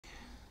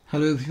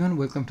Hello everyone,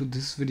 welcome to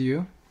this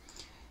video.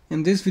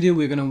 In this video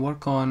we're going to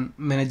work on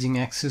managing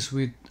access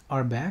with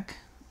RBAC,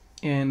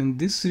 and in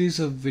this series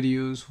of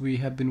videos we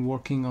have been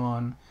working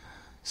on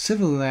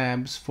several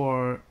labs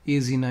for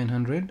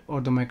AZ900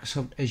 or the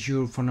Microsoft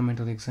Azure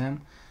Fundamental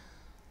exam.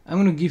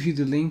 I'm going to give you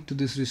the link to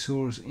this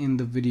resource in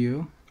the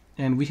video,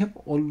 and we have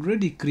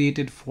already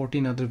created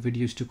 14 other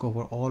videos to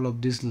cover all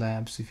of these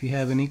labs. If you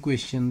have any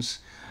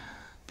questions,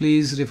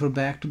 please refer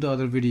back to the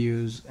other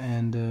videos,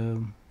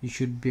 and you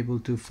should be able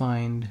to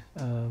find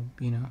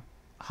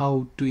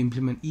how to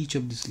implement each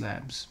of these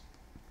labs.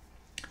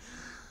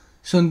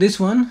 So in this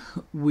one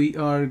we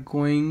are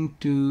going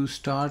to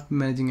start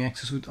managing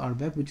access with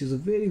RBAC, which is a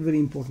very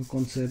important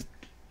concept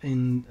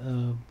in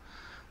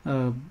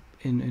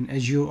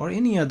Azure or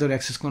any other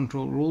access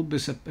control.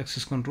 Role-based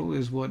access control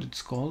is what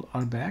it's called,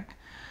 RBAC.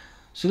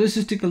 So let's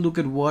just take a look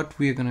at what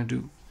we are going to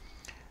do.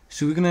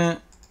 So we're going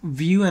to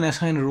view and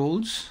assign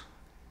roles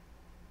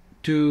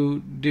to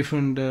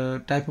different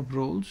type of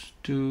roles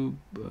to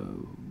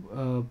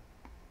an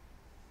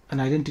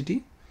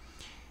identity,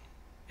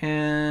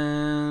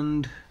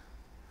 and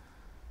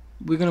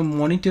we're going to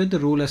monitor the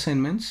role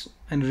assignments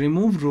and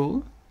remove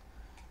role,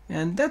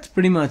 and that's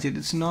pretty much it.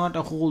 It's not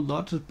a whole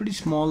lot. It's a pretty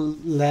small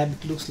lab.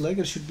 It looks like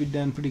it should be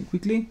done pretty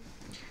quickly.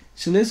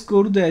 So let's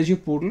go to the Azure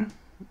portal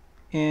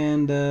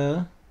and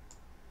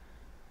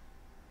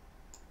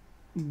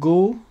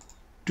go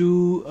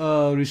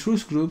to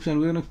resource groups, and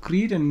we're going to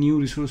create a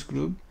new resource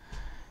group.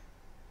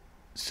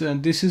 So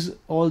this is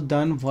all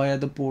done via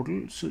the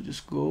portal, so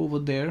just go over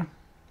there,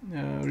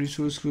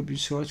 resource group, you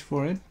search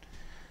for it,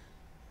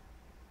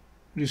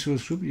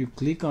 resource group, you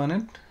click on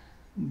it,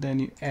 then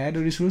you add a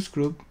resource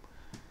group,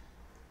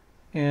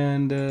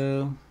 and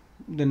the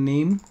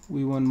name,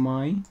 we want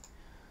my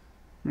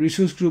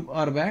resource group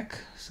RBAC.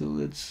 So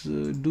let's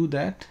do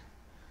that.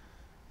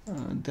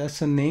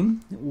 That's a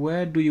name.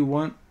 Where do you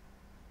want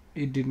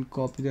it? Didn't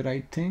copy the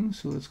right thing,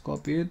 so let's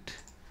copy it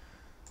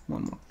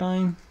one more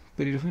time.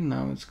 Very different.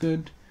 Now it's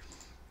good,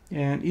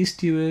 and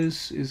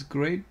EastUS is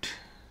great.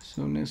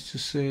 So let's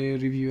just say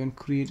review and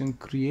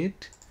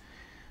create.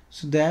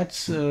 So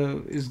that's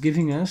is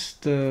giving us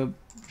the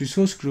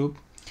resource group,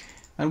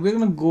 and we're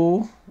gonna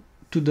go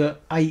to the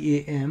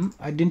IAM,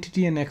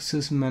 identity and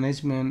access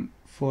management,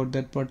 for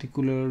that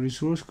particular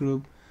resource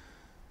group.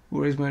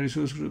 Where is my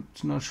resource group?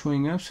 It's not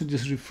showing up, so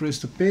just refresh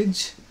the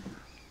page.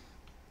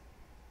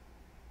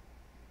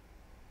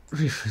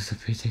 Refresh the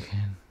page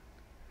again.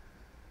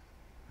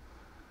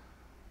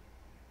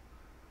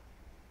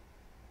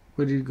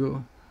 Where did it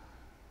go?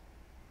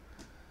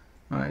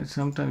 Alright,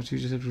 sometimes you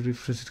just have to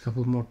refresh it a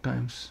couple more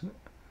times.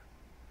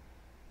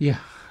 Yeah.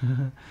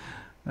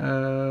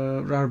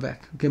 RBAC.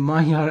 Okay,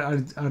 my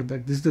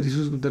RBAC. This is the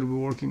resource group that we're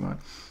working on.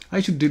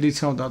 I should delete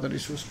some of the other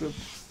resource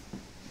groups.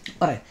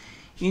 Alright,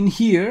 in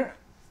here,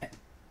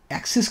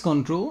 access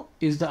control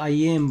is the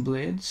IAM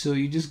blade, so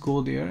you just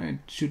go there. It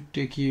should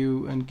take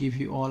you and give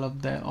you all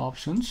of the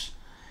options,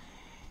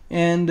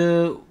 and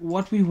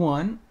what we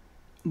want,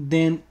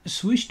 then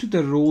switch to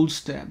the roles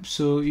tab.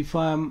 So if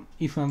I'm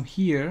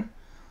here,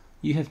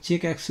 you have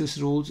check access,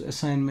 roles,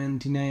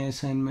 assignment, deny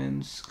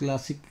assignments,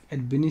 classic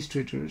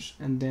administrators,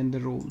 and then the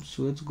roles.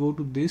 So let's go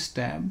to this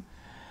tab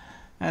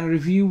and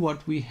review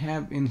what we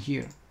have in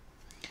here.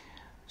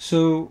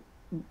 So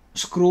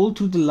scroll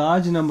through the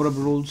large number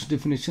of roles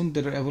definitions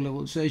that are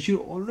available. So Azure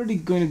already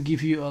going to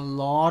give you a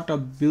lot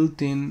of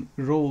built-in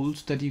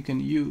roles that you can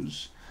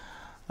use.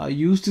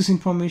 Use this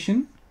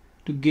information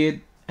to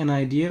get an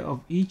idea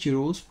of each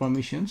role's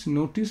permissions.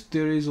 Notice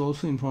there is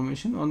also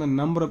information on the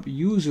number of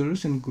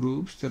users and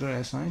groups that are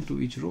assigned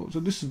to each role. So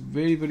this is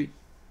very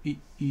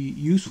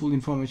useful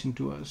information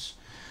to us.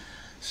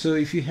 So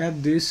if you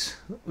have this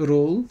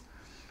role,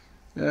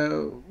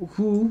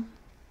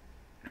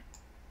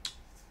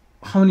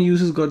 how many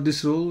users got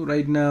this role?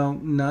 Right now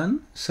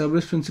none.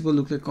 Service principal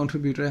looks like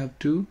contributor, I have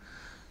 2.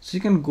 So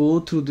you can go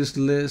through this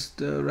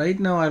list. Right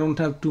now I don't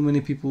have too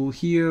many people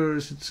here.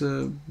 It's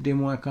a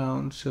demo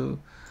account, so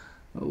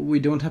we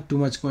don't have too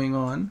much going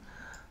on.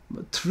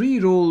 But 3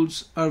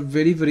 roles are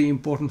very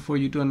important for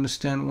you to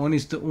understand. One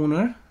is the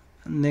owner,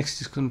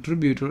 next is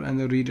contributor, and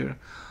the reader.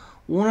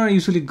 Owner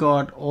usually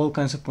got all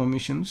kinds of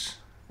permissions,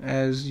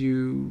 as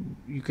you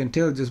can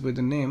tell just by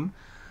the name.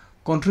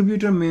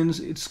 Contributor means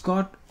it's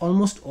got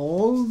almost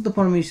all the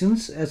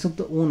permissions as of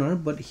the owner,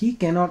 but he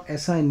cannot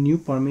assign new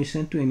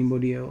permission to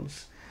anybody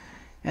else.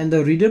 And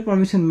the reader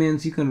permission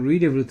means you can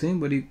read everything,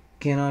 but you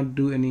cannot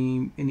do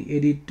any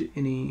editing,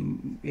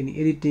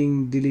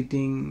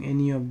 deleting,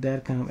 any of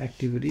that kind of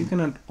activity. You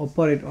cannot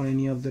operate on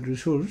any of the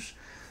resource,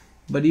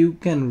 but you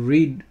can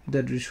read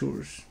that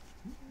resource.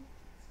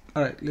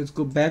 Alright, let's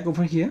go back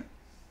over here.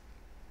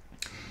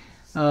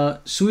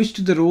 Switch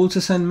to the roles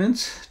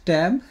assignments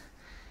tab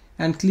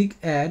and click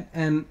add,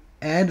 and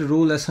add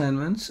role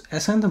assignments.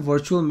 Assign the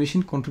virtual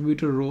machine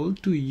contributor role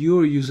to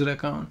your user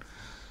account.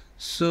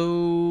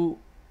 So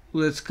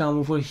let's come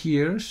over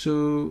here.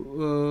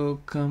 So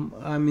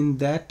I'm in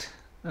that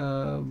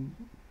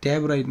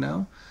tab right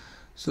now.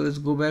 So let's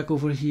go back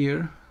over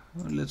here.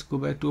 Let's go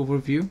back to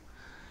overview,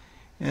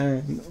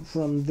 and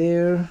from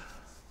there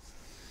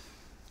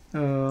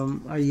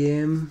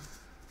IAM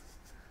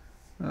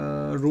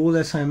role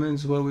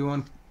assignments where we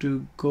want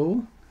to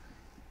go,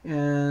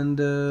 and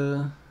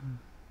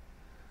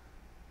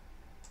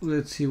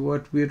let's see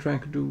what we're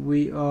trying to do.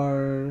 We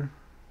are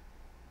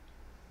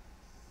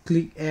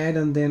click add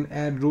and then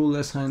add role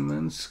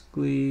assignments,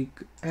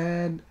 click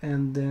add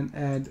and then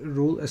add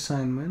role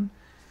assignment,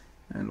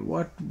 and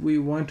what we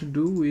want to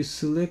do is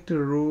select a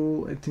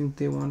role. I think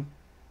they want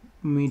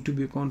me to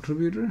be a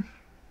contributor.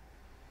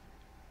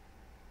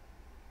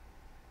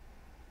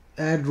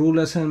 Add role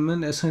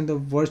assignment, assign the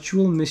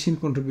virtual machine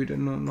contributor.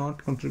 No,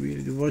 not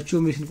contributor, the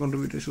virtual machine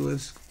contributor. So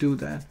let's do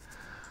that.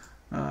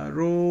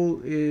 Role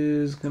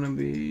is gonna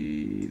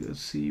be,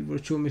 let's see,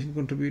 virtual machine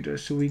contributor.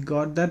 So we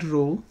got that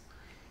role,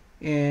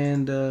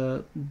 and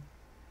who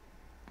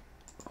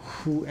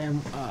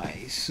am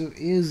I? So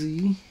AZ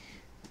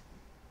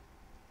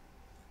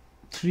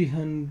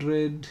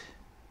 300,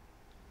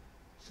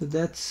 so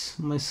that's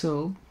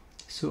myself.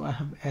 So I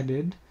have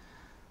added,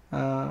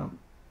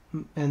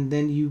 and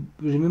then you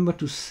remember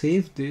to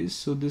save this.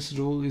 So this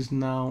role is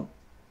now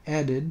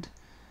added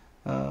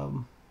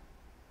to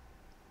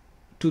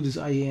this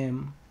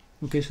IAM.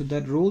 Okay, so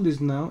that role is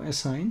now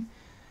assigned,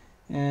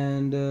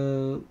 and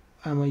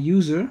I'm a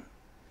user,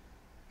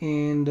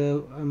 and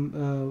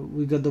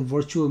we got the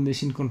virtual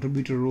machine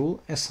contributor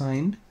role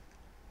assigned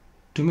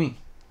to me.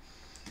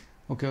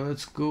 Okay,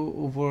 let's go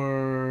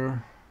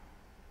over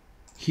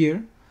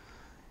here,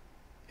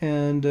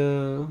 and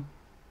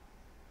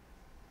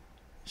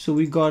so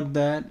we got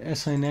that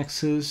assign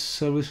access,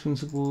 service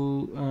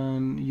principal,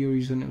 and your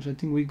username. So I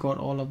think we got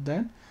all of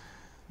that.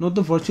 Note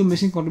the virtual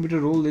machine contributor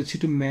role lets you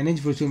to manage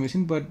virtual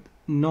machine but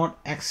not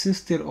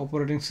access their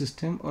operating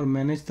system or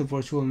manage the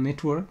virtual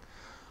network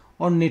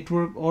or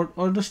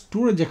the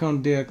storage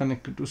account they are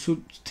connected to. So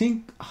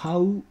think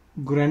how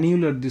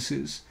granular this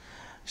is.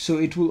 So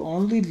it will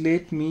only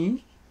let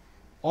me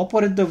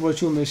operate the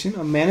virtual machine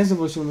or manage the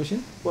virtual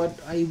machine, but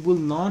I will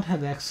not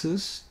have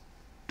access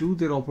to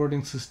their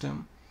operating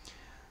system,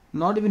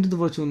 not even to the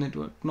virtual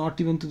network, not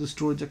even to the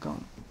storage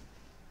account.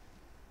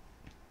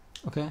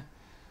 Okay,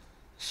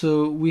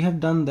 so we have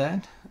done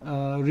that.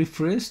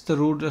 Refresh the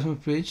role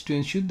assignment page to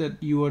ensure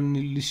that you are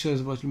listed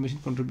as a virtual machine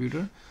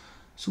contributor.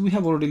 So we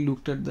have already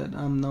looked at that.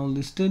 I'm now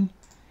listed,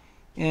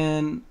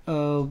 and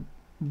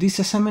this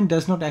assignment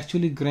does not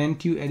actually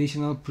grant you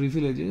additional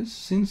privileges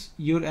since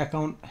your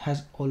account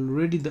has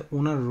already the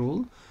owner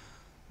role,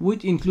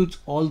 which includes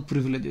all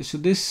privileges. So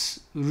this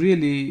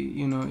really,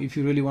 you know, if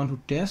you really want to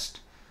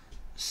test,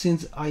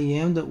 since I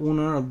am the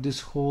owner of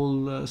this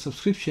whole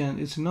subscription,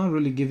 it's not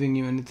really giving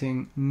you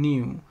anything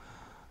new.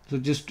 So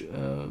just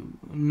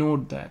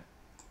note that.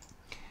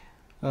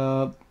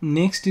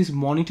 Next is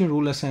monitor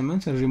role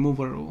assignments and remove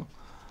a role.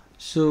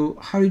 So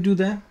how do you do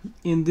that?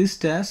 In this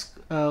task,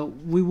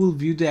 we will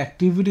view the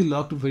activity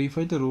log to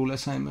verify the role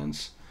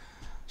assignments.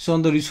 So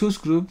on the resource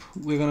group,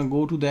 we're gonna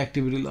go to the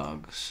activity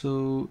log.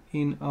 So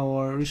in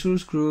our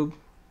resource group,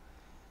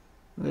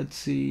 let's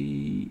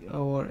see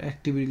our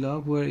activity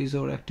log. Where is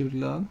our activity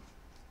log?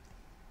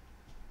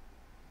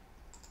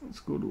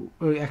 Let's go to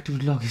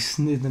activity log is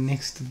the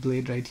next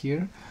blade right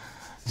here.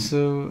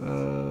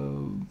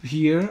 So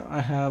here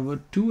I have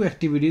 2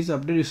 activities: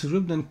 update resource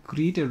group, then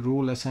create a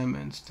role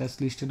assignments.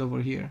 That's listed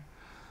over here.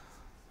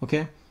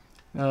 Okay,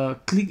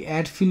 click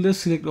add filter,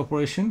 select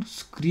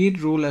operations,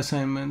 create role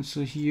assignments.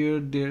 So here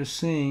they're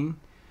saying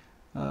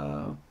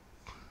I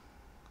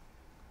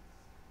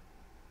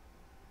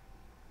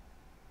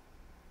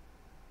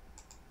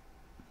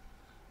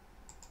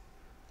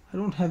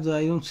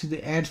don't see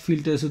the add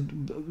filter. So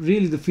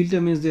really the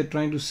filter means they're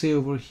trying to say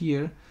over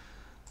here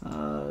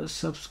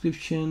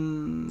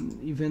subscription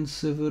event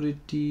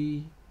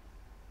severity,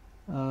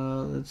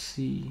 let's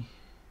see,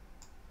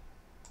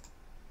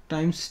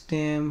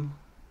 timestamp,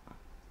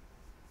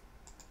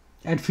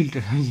 add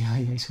filter.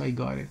 yeah, so I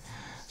got it.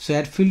 So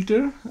add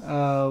filter,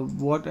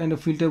 what kind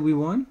of filter we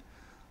want?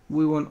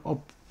 We want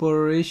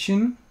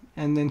operation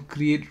and then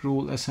create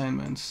role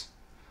assignments.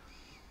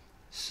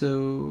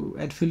 So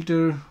add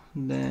filter,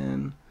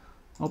 then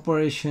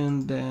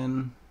operation,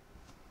 then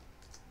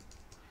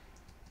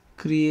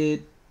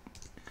create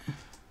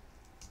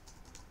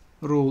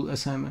role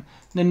assignment.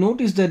 Now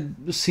notice that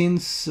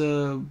since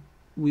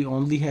we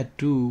only had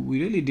 2,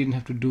 we really didn't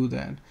have to do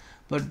that,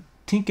 but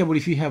think about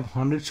if you have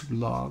hundreds of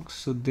logs,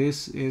 so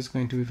this is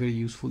going to be very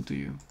useful to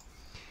you.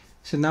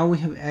 So now we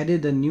have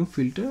added a new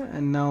filter,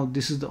 and now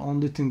this is the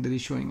only thing that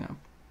is showing up,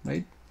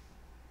 right?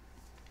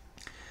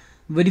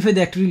 Verify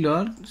the activity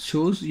log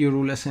shows your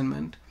role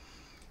assignment,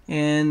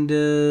 and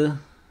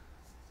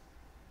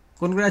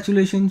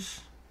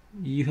congratulations,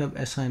 you have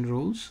assigned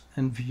roles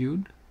and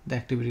viewed the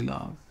activity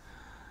log.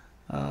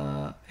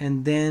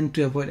 And then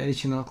to avoid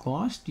additional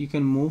cost, you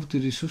can move to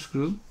resource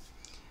group,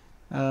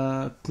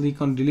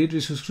 click on delete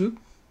resource group,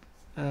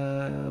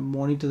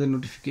 monitor the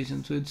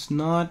notification. So it's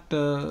not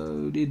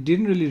it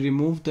didn't really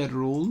remove that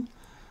role,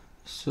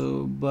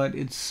 so but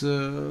it's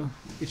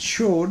it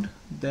showed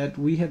that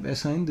we have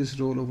assigned this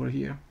role over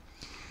here.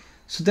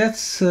 So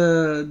that's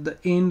the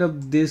end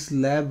of this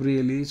lab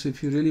really. So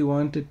if you really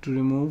wanted to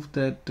remove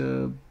that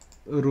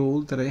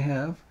role that I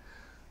have,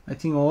 I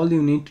think all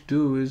you need to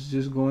do is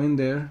just go in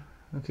there,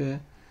 okay,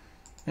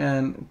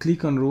 and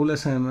click on role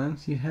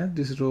assignments. You have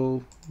this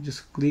role,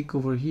 just click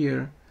over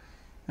here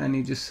and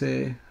you just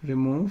say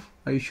remove.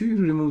 Are you sure you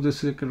remove the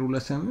selected role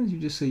assignments? You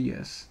just say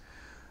yes,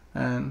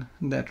 and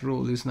that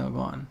role is now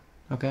gone.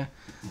 Okay,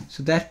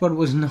 so that part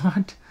was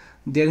not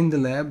there in the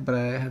lab, but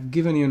I have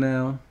given you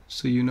now,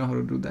 so you know how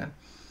to do that.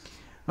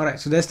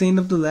 Alright, so that's the end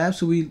of the lab.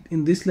 So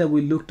in this lab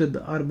we looked at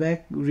the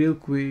RBAC real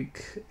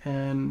quick,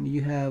 and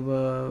you have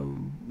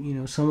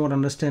somewhat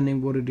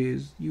understanding what it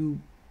is. You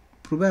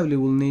probably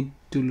will need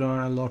to learn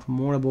a lot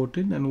more about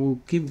it, and we'll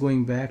keep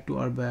going back to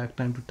RBAC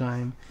time to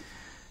time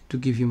to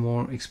give you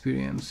more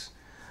experience.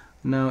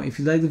 Now if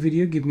you like the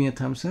video, give me a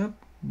thumbs up,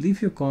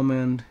 leave your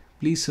comment,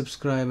 please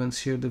subscribe and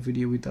share the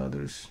video with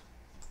others.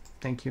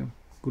 Thank you.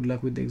 Good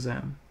luck with the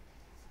exam.